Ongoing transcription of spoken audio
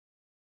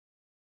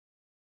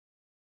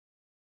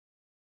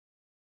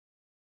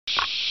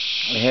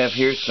I have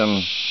here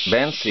some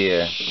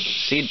Banksia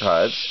seed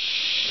pods.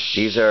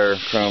 These are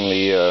from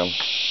the,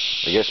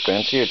 I guess,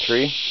 Banksia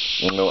tree.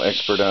 I'm no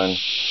expert on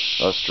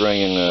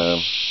Australian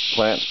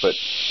plants, but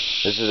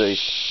this is a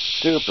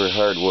super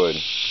hard wood.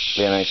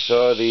 And I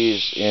saw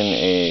these in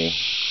a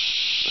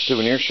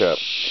souvenir shop,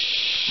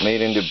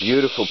 made into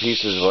beautiful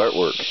pieces of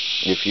artwork.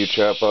 If you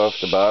chop off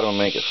the bottom and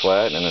make it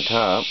flat and the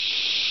top,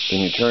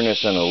 then you turn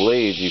this on a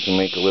lathe, you can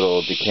make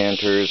little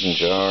decanters and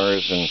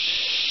jars and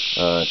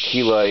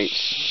tea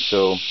lights.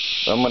 So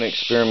I'm going to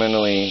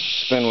experimentally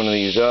spin one of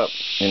these up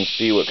and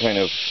see what kind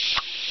of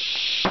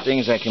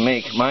things I can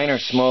make. Mine are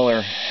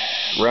smaller,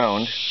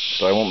 round,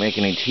 so I won't make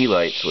any tea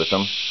lights with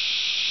them,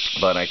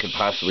 but I could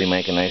possibly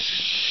make a nice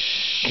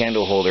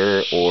candle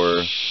holder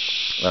or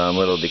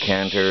little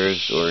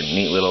decanters or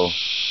neat little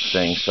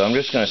things. So I'm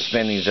just going to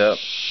spin these up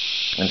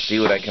and see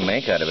what I can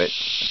make out of it,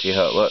 see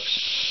how it looks.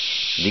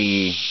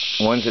 The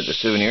ones at the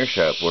souvenir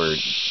shop were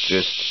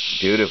just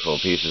beautiful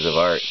pieces of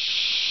art,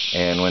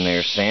 and when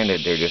they're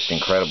sanded, they're just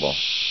incredible.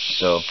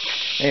 So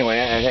anyway,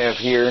 I have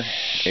here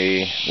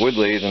a wood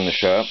lathe in the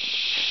shop.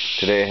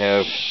 Today I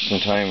have some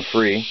time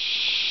free,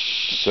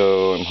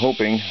 so I'm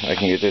hoping I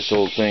can get this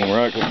old thing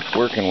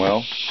working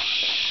well.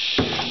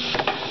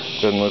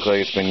 Doesn't look like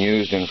it's been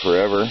used in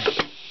forever,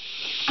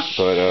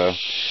 but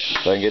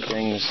if I can get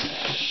things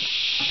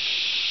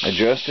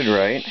adjusted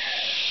right,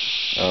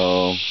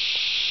 I'll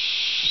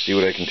see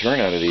what I can turn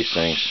out of these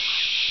things.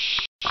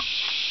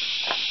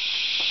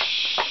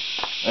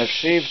 I've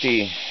shaved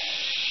the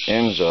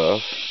ends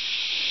off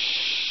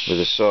with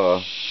a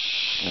saw,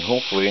 and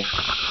hopefully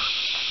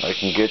I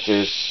can get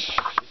this.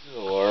 This is a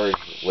large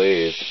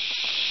lathe.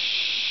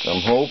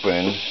 I'm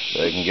hoping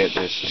that I can get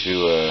this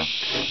to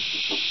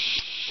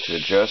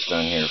adjust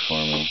on here for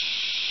me.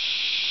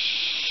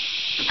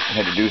 I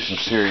had to do some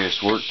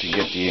serious work to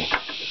get the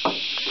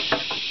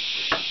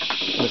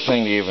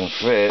thing to even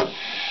fit.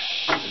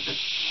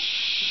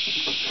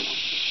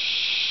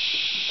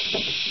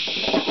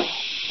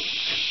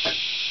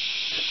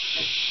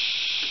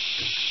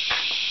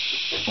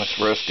 It's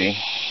rusty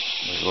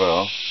as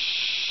well.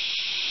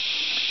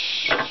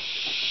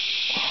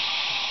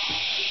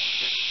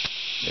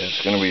 Yeah,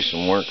 it's going to be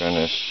some work on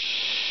this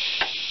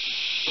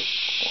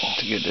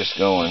to get this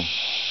going.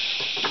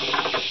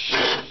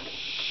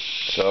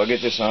 So I'll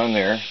get this on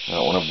there. I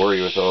don't want to bore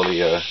you with all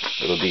the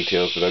little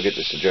details, but I'll get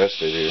this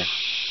adjusted here.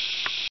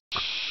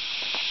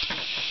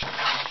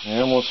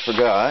 I almost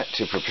forgot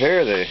to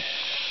prepare the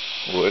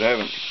wood. I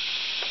haven't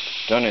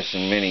done this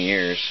in many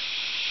years.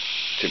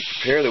 To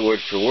prepare the wood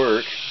for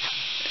work,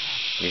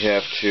 you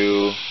have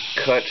to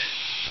cut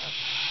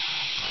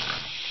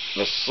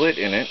a slit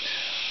in it.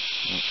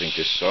 I don't think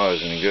this saw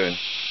is any good.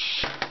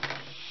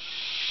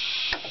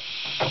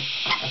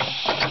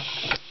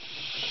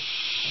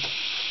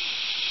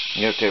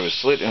 You have to have a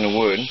slit in the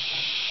wood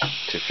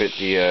to fit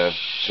the,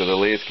 so the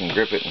lathe can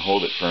grip it and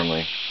hold it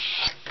firmly.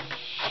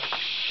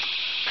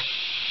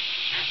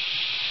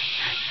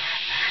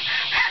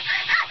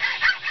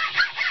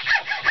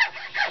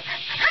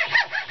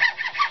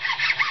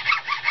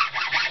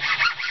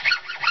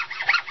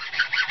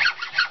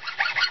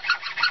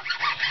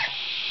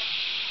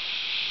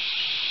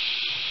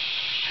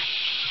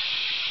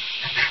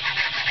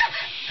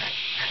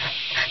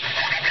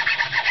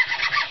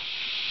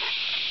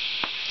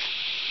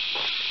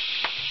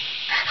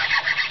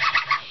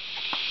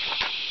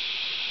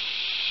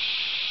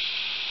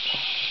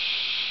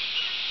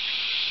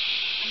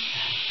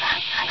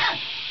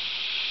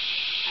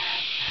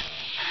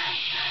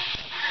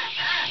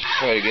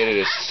 Try to get it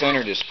as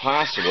centered as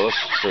possible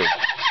for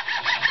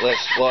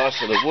less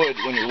loss of the wood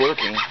when you're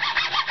working.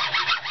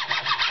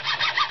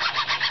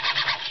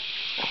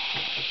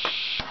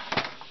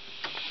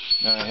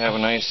 Now I have a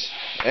nice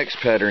X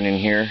pattern in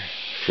here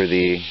for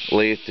the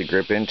lathe to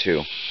grip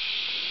into.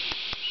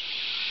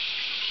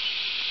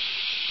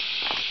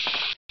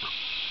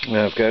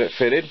 Now I've got it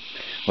fitted.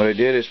 What I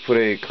did is put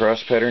a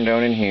cross pattern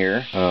down in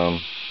here. I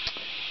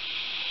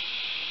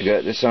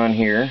got this on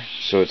here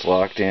so it's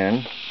locked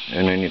in.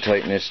 And then you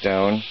tighten this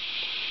down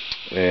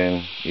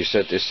and you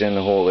set this in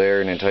the hole there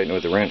and then tighten it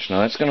with a wrench.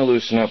 Now that's going to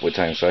loosen up with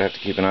time, so I have to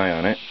keep an eye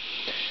on it.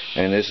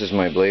 And this is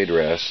my blade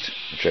rest,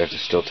 which I have to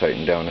still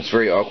tighten down. It's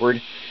very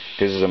awkward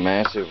because it's a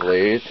massive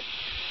lathe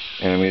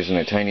and I'm using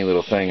a tiny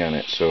little thing on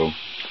it, so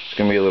it's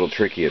going to be a little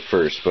tricky at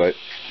first, but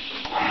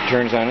it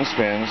turns on and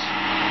spins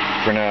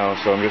for now,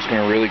 so I'm just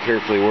going to really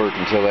carefully work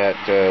until that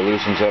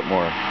loosens up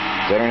more.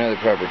 I don't have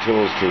the proper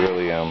tools to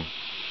really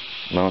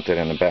mount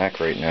that in the back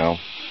right now.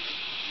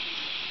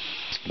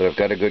 But I've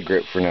got a good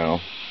grip for now,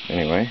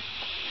 anyway.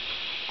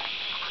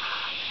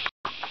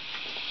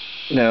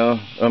 Now,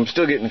 I'm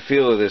still getting the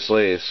feel of this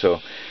lathe, so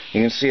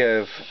you can see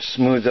I've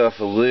smoothed off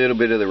a little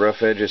bit of the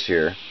rough edges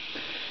here.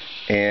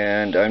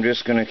 And I'm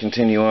just going to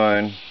continue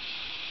on.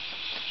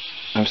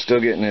 I'm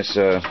still getting this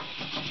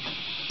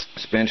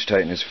bench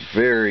tighten. It's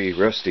very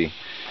rusty,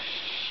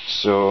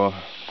 so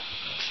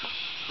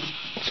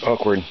it's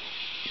awkward.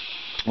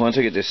 Once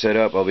I get this set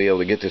up, I'll be able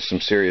to get this some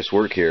serious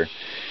work here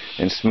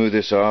and smooth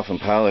this off and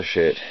polish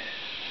it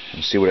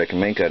and see what I can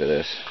make out of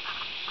this.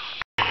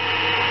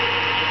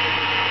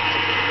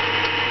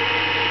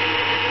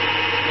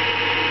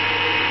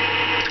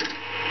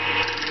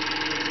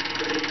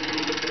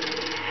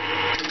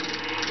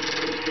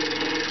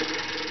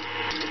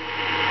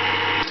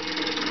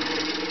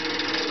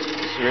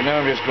 right now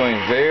I'm just going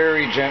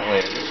very gently.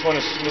 I just want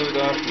to smooth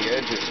off the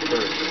edges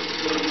first.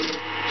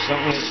 If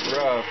something is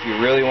rough, you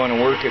really want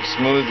to work it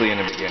smoothly in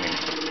the beginning.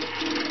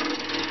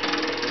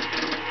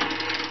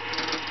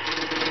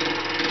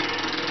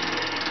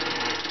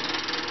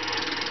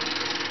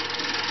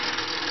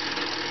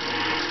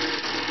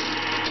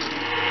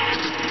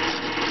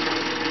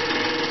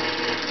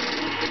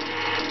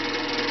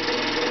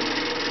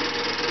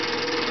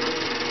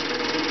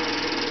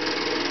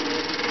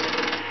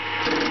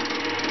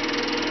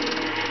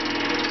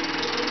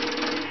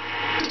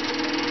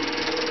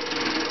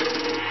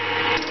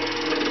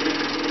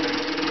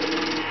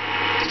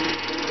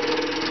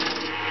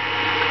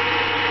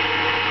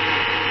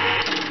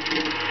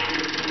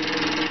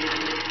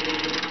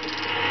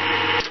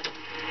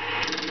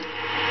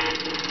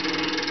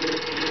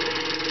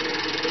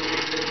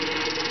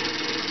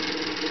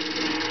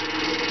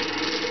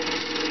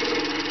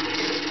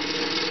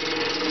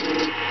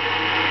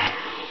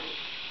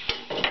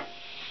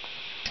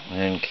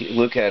 And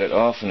look at it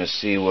often to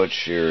see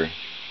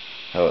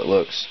how it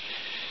looks.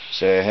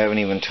 So I haven't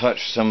even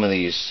touched some of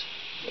these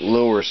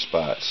lower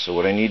spots. So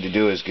what I need to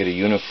do is get a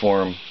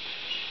uniform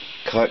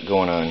cut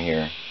going on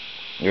here.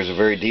 There's a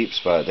very deep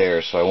spot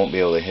there, so I won't be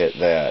able to hit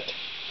that.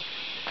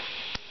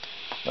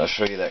 I'll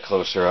show you that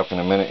closer up in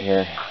a minute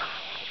here.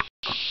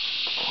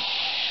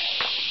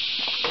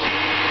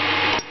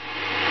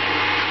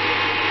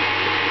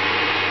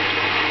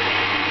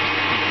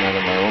 Out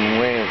of my own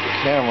way of the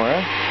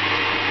camera.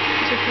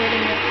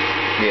 Recording it.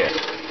 Yes.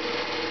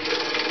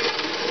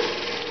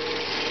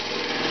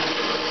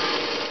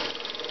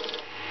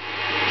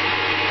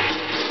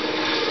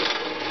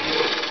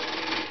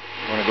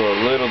 I want to go a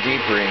little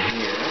deeper in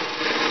here.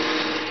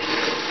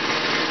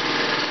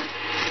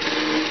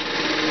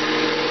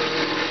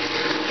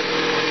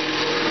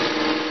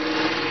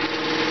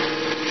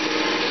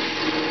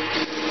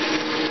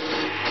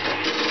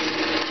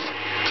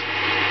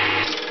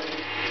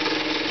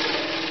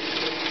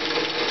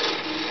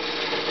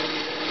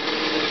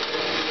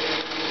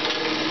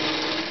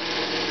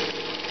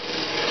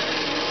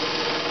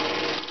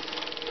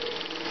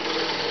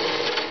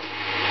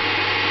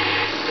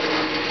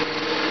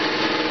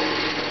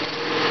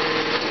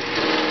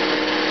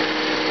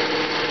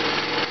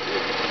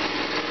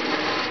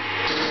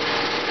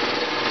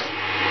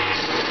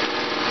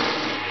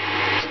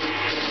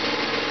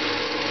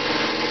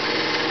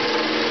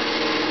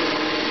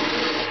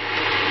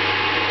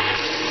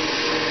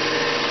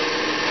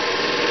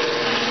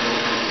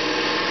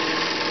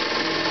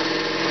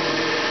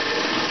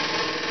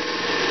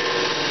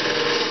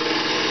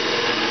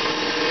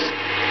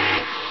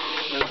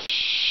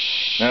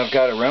 Now I've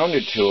got a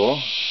rounded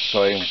tool,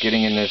 so I'm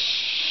getting in this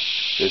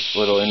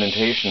little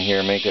indentation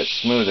here, make it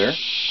smoother.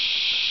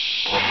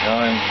 Now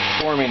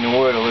I'm forming the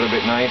wood a little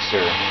bit nicer,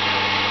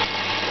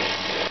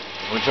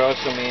 which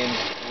also means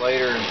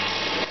lighter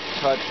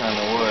touch on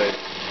the wood,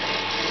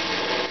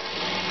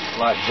 a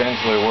lot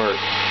gentler work.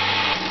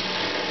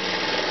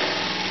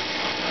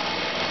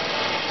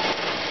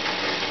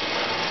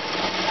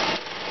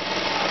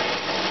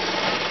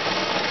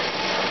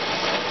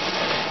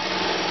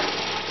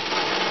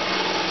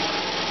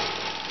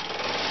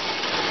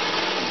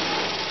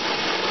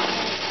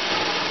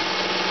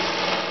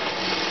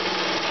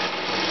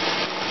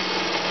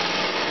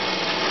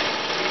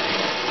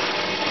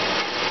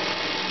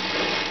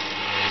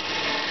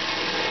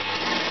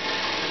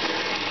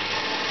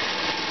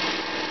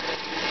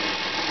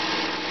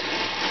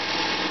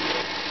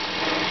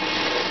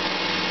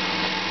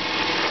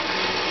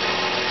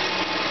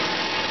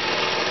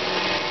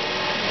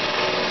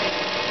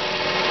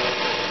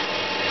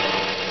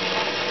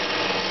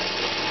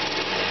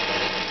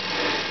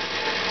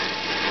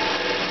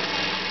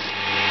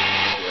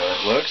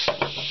 Looks.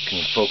 Can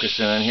you focus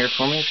in on here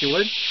for me if you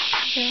would?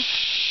 Yeah.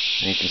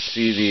 And you can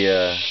see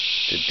the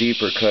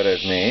deeper cut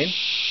I've made.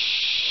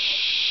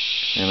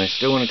 And I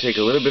still want to take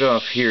a little bit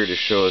off here to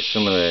show us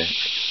some of the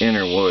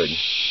inner wood.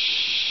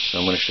 So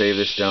I'm going to shave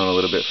this down a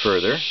little bit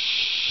further,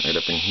 right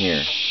up in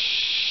here.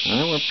 And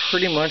then we're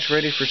pretty much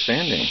ready for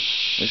sanding.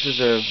 This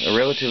is a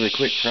relatively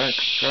quick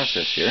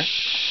process here.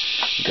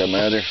 Got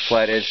my other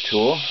flat edge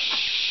tool.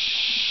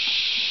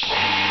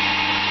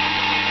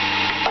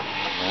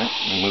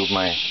 Move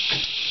my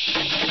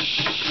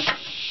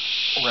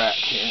rack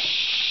here.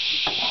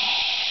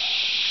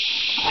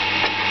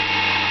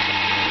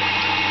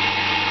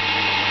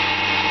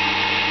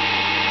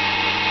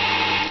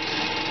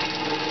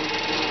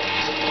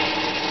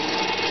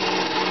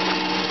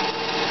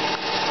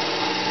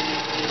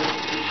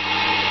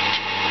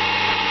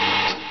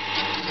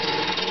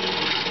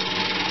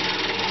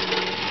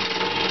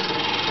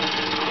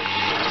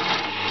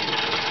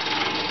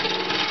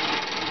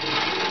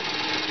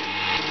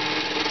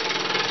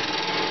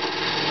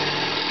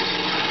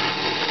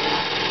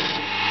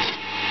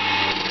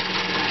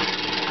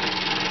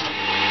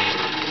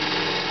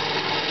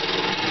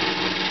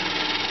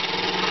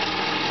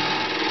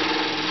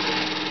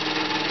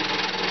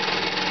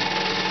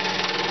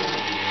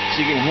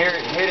 So you can hear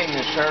it hitting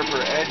the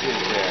sharper edges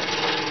there.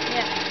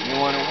 Yeah. You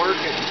want to work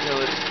it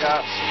until it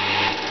stops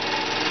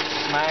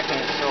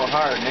smacking it so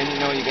hard, and then you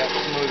know you got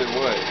smoother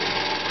wood.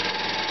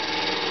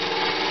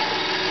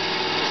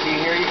 See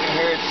here, you can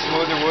hear it's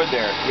smoother wood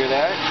there. Hear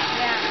that?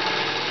 Yeah.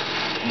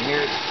 And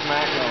hear it's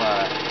smacking a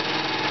lot.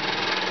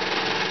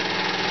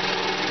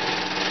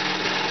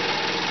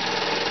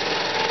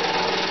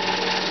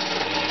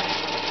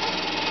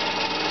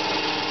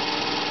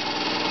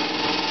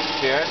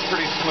 See, that's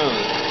pretty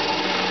smooth.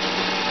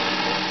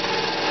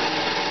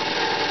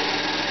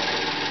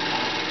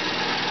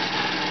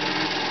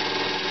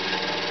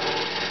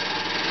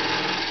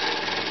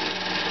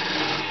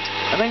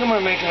 I think I'm going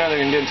to make another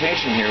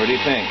indentation here. What do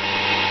you think?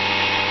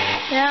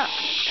 Yeah.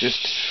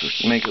 Just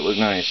to make it look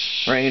nice.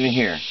 Right in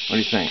here. What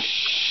do you think?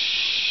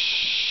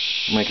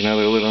 Make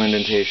another little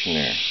indentation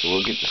there. So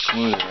we'll get the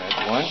smoother edge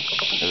one,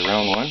 the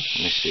round one. Let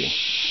me see.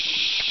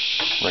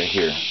 Right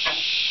here.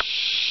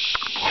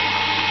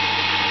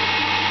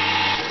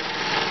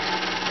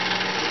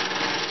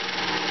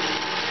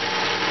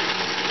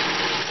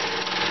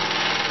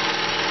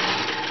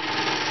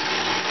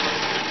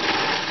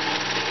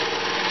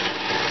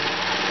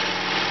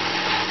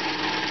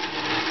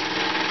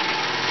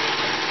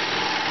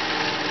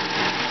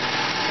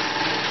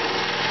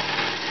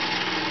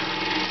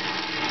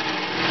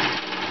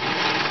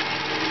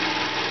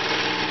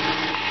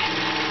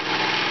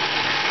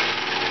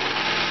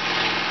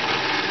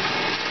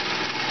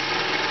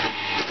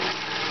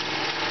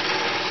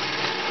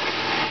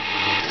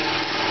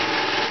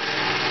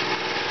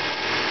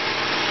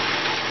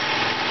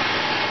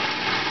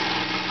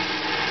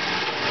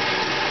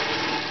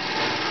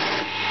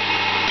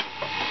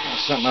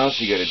 Something else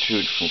you got to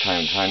do from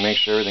time to time. Make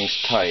sure everything's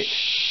tight.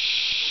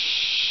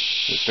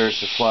 If it starts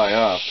to fly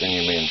off, then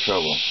you'll be in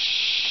trouble.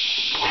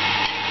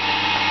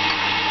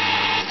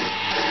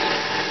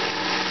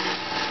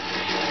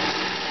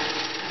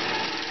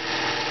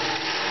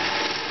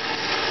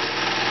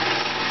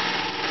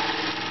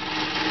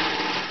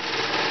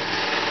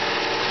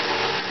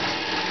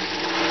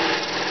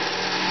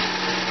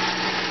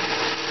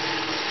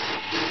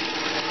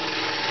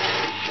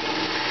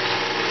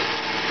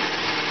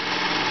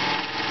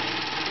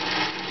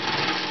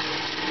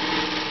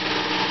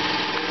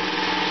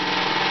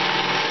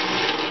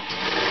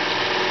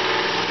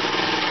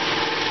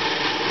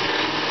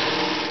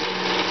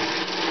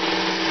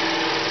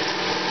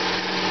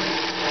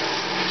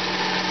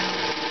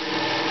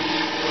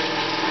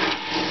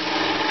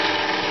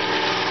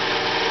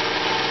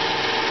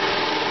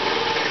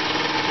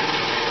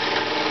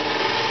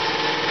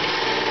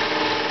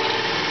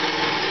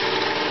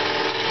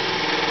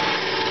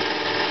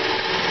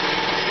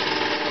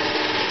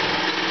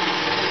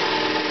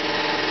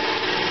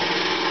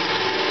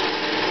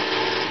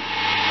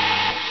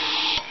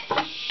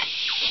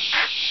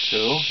 So,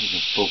 you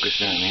can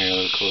focus in here a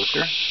little closer.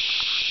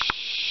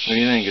 What do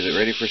you think? Is it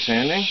ready for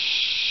sanding?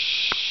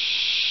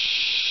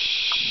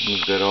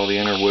 We've got all the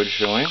inner wood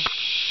showing.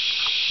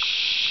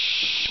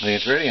 I think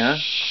it's ready, huh?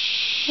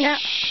 Yeah.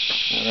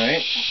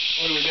 Alright.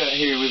 What do we got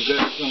here? We've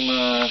got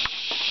some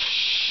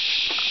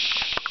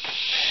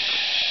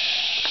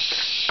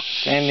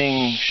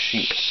sanding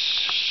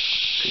sheets.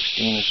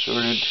 16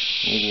 assorted,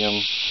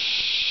 medium,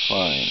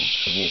 fine.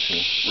 So we need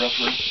to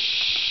rougher.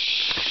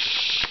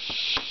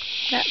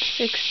 That's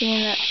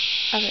 16, that's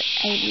other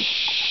 80.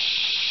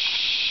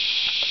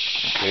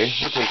 Okay,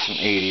 we'll take some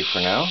 80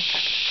 for now.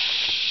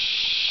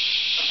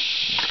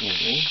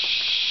 Easy.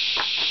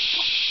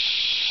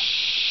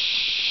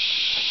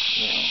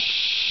 Now,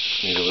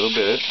 just need a little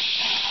bit.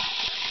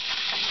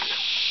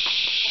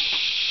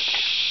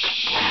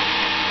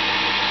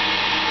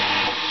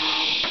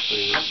 So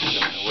this is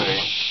in the way.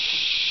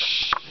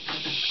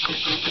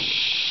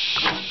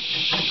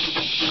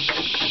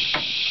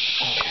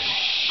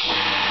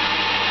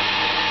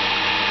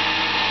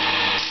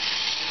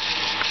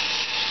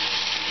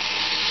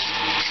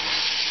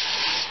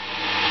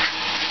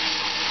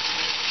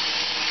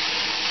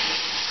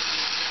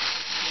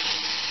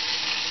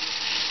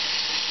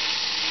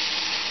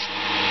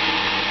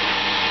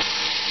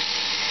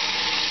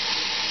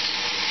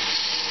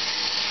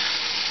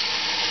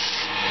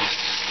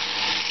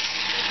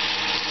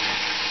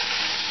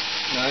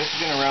 Now this is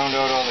going to round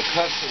out all the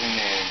cuts that we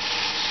made.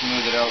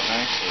 Smooth it out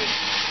nicely.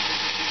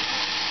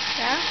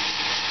 Yeah?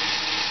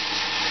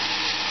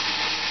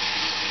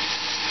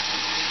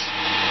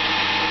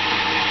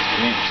 I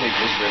need to take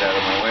this right out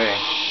of my way.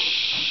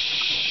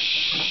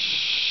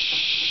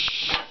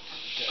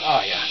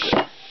 Oh yeah,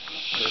 good.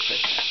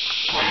 Perfect.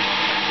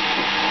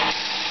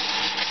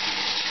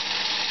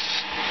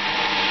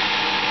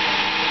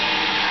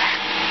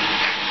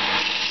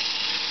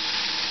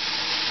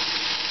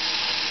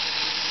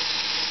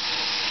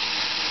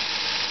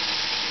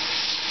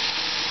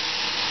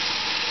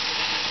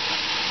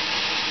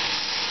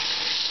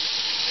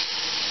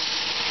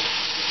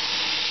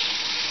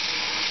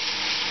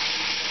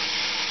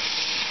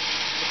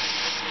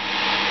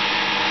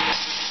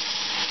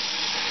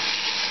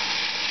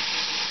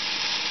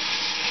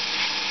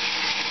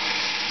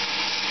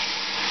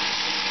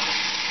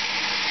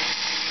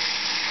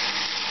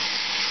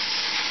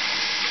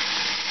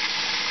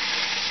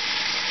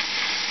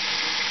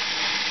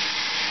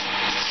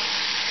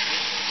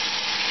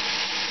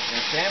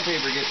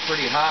 sandpaper gets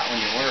pretty hot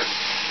when you work.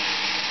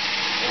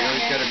 You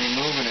always got to be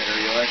moving it or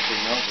you'll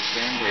actually melt the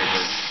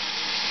sandpaper.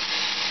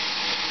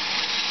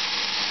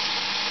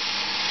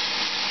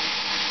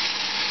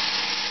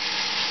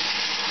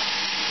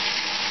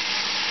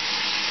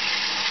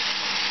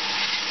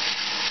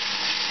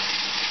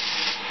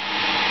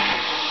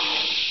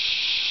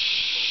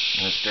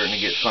 And it's starting to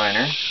get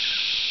finer.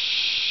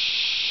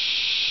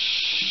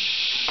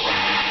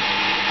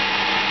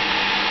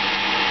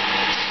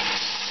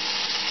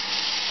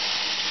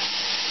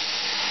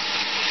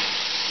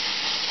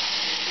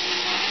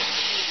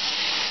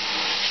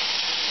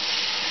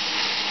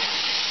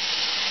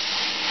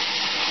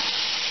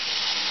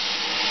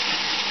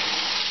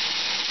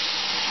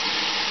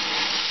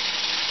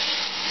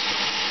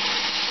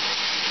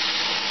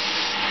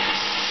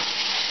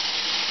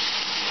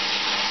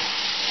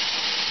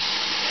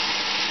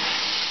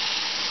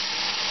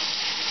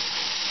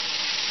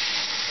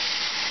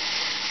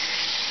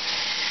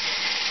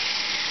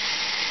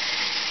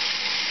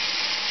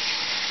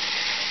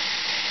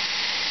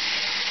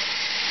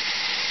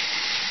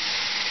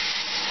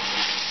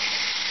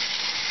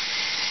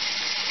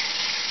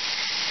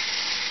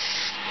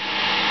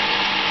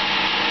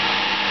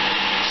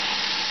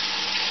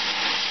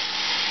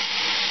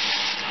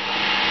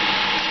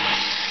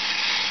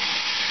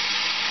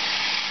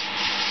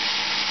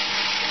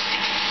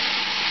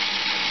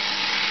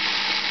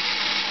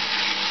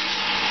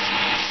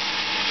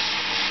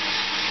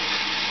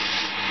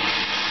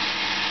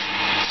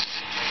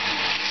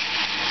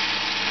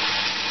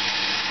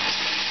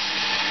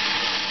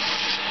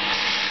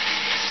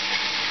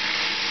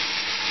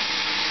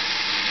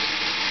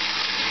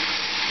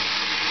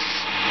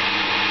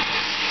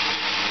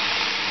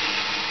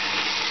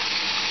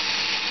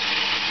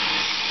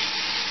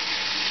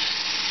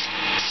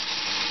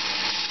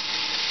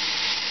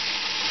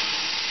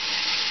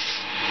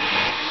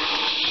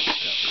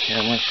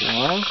 Camera for a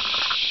while.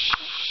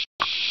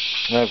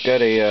 Now I've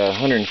got a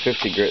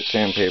 150 grit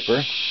sandpaper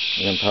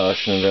and I'm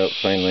polishing it up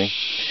finally.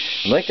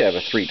 I'd like to have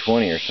a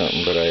 320 or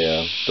something, but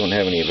I don't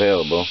have any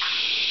available.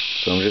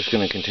 So I'm just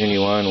going to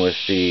continue on with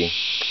the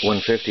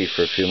 150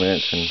 for a few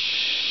minutes and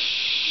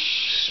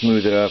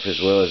smooth it off as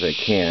well as I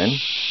can.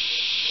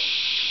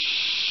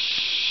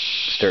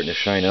 It's starting to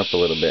shine up a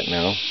little bit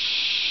now.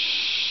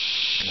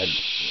 I'd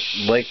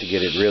like to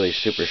get it really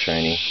super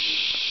shiny.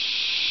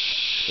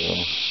 So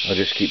I'll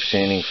just keep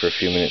sanding for a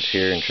few minutes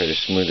here and try to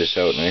smooth this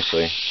out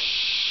nicely.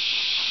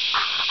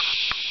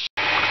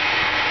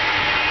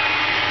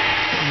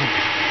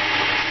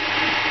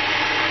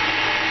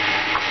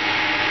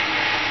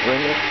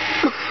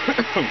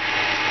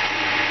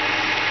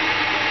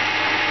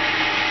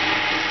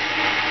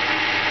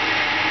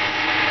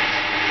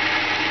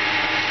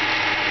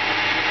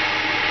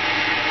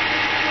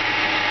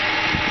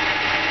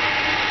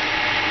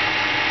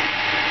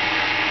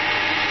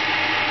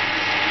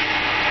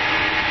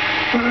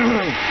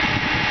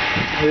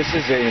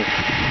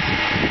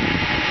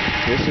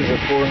 This is a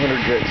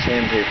 400 grit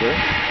sandpaper,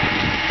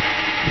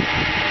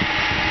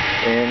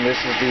 and this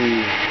is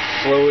the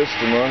slowest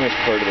and longest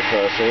part of the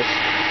process,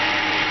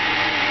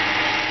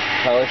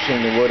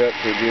 polishing the wood up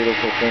to a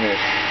beautiful finish.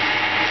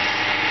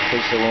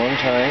 Takes a long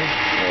time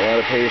and a lot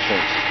of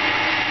patience.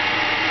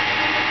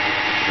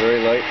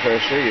 Very light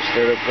pressure. You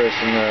start up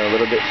pressing a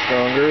little bit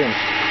stronger and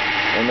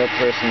end up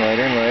pressing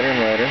lighter and lighter and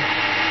lighter.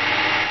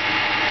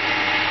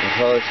 And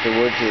polish the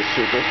wood to a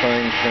super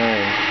fine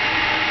shine.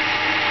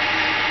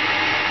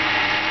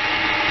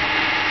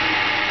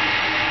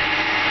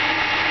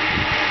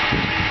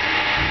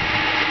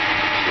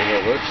 See how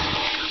it looks?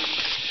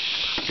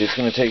 It's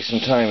going to take some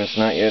time. It's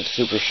not yet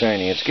super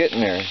shiny. It's getting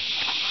there.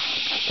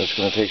 It's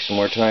going to take some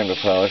more time to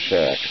polish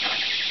that.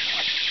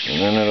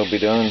 And then it'll be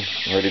done,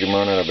 ready to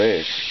mount on a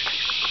base.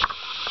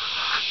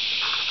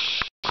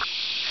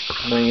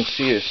 Now you can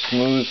see a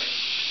smooth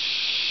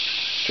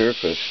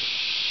surface.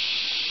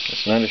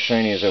 It's not as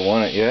shiny as I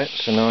want it yet,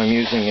 so now I'm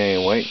using a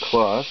white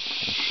cloth.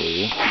 I'll show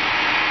you.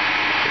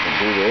 I can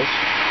do this.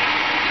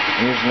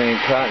 I'm using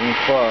a cotton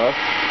cloth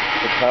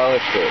to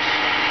polish this.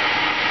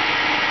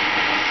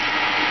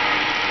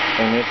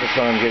 And this is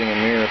how I'm getting a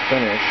mirror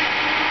finish.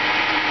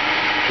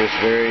 Just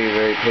very,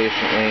 very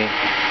patiently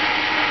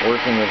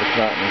working with the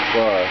cotton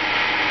cloth.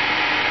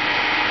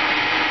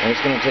 And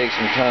it's going to take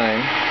some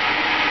time.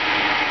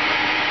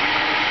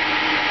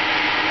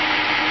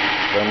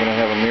 So I'm going to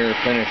have a mirror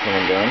finish when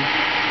I'm done.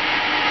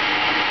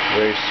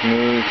 Very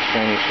smooth,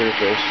 shiny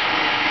surface.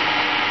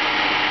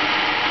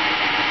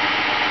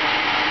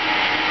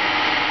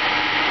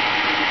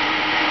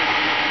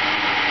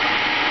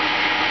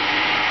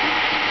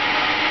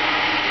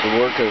 It's the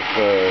work of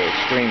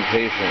extreme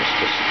patience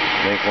to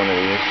make one of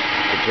these,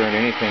 to turn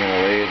anything in a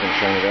lathe and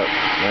shine it up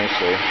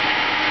nicely.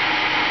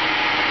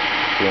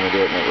 If you want to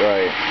do it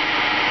right.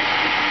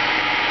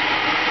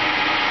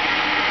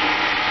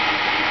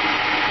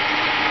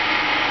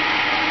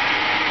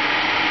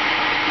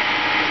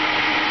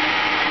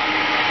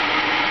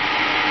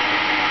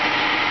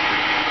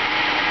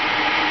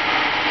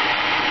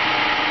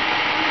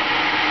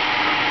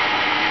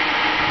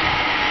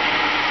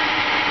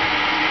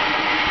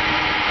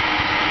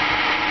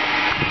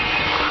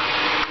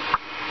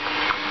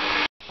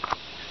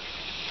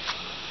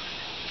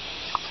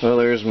 Well,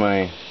 there's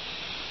my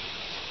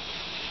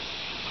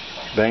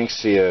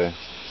Banksia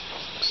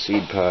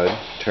seed pod,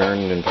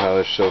 turned and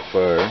polished so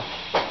far.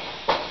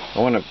 I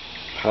want to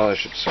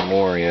polish it some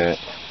more yet,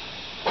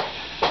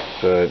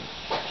 but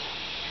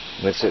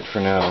that's it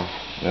for now.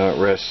 Now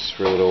it rests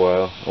for a little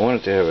while. I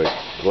want it to have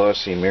a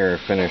glossy mirror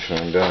finish when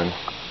I'm done.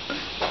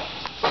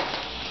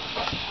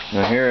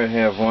 Now here I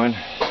have one.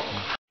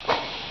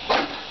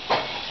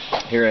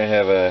 Here I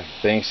have a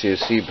Banksia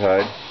seed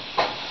pod.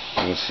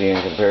 You can see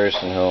in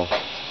comparison how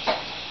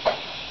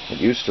it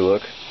used to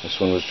look. This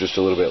one was just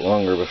a little bit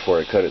longer before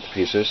I cut it to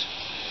pieces.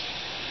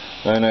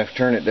 And I've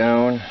turned it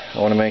down. I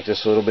want to make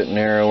this a little bit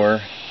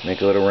narrower, make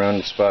a little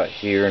rounded spot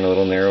here and a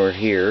little narrower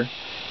here.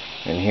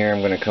 And here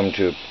I'm going to come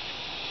to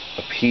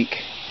a peak,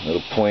 a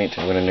little point.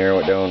 I'm going to narrow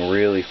it down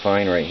really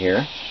fine right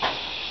here.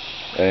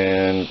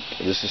 And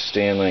this is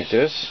staying like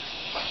this.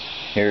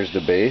 Here's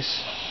the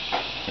base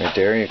right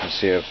there. You can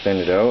see I've thinned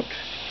it out.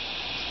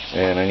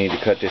 And I need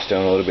to cut this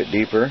down a little bit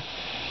deeper.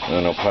 And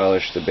then I'll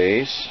polish the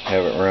base,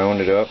 have it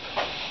rounded up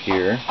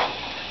here.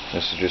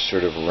 This is just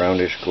sort of a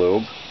roundish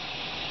globe.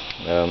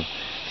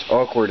 It's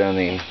awkward on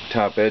the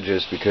top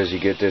edges because you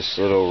get this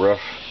little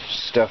rough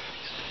stuff.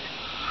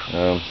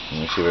 Let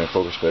me see if I can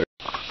focus better.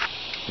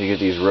 You get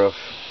these rough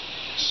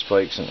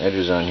spikes and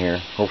edges on here.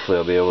 Hopefully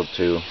I'll be able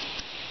to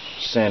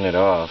sand it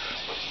off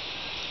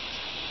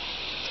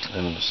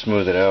and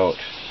smooth it out.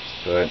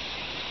 But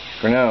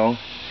for now,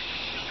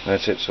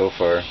 that's it so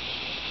far.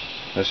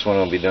 This one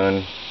will be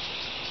done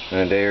in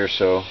a day or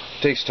so.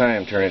 It takes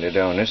time turning it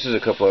down. This is a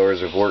couple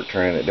hours of work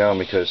turning it down,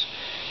 because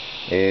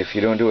if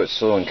you don't do it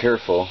slow and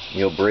careful,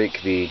 you'll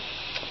break the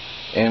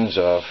ends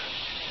off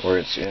where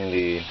it's in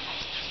the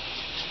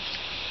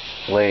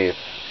lathe,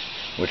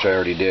 which I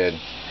already did.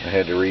 I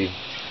had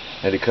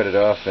to cut it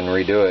off and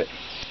redo it,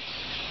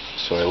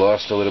 so I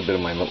lost a little bit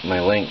of my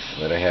length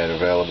that I had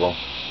available.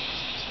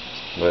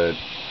 But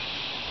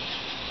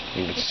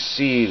you can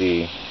see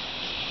the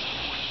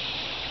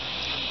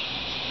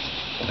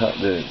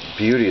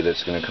beauty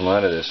that's going to come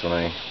out of this when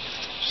I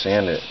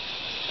sand it.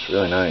 It's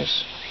really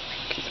nice.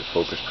 Keep the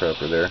focus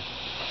proper there.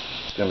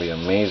 It's going to be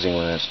amazing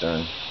when it's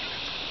done.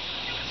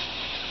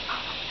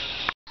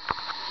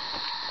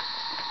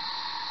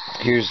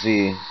 Here's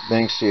the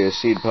Banksia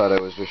seed pod I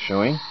was just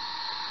showing.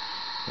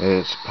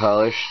 It's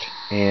polished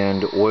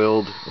and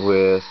oiled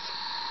with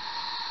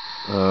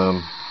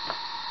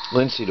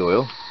linseed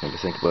oil. I have to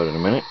think about it a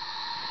minute.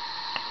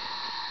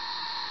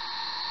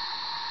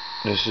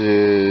 This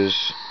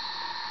is,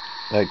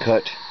 I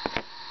cut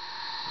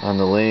on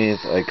the lathe,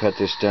 I cut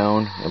this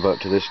down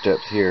about to this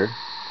depth here,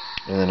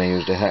 and then I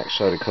used a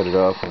hacksaw to cut it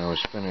off when I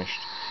was finished.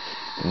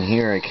 And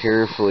here I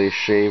carefully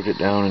shaved it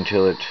down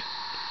until it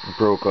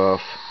broke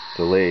off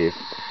the lathe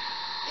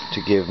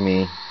to give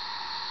me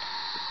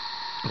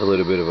a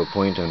little bit of a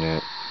point on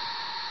that.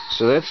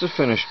 So that's the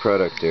finished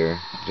product there.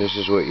 This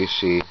is what you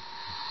see.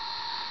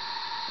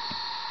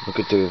 Look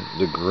at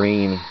the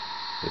green,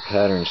 the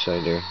pattern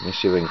side there. Let me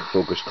see if I can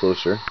focus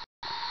closer.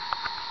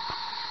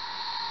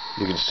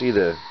 You can see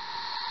the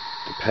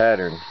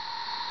pattern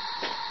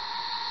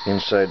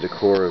inside the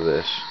core of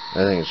this.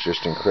 I think it's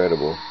just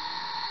incredible.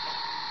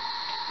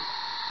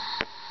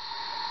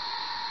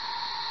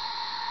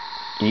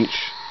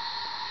 Each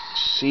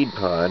seed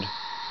pod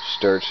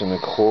starts in the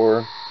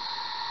core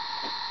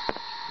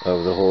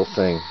of the whole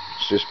thing.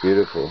 It's just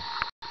beautiful.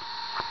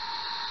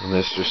 And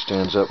this just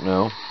stands up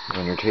now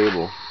on your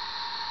table.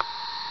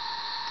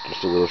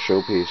 Just a little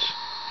showpiece.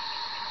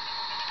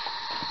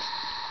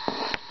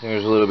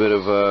 Here's a little bit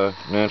of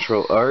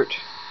natural art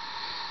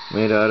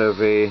made out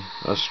of a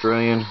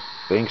Australian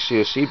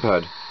Banksia seed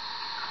pod.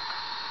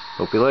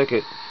 Hope you like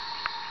it.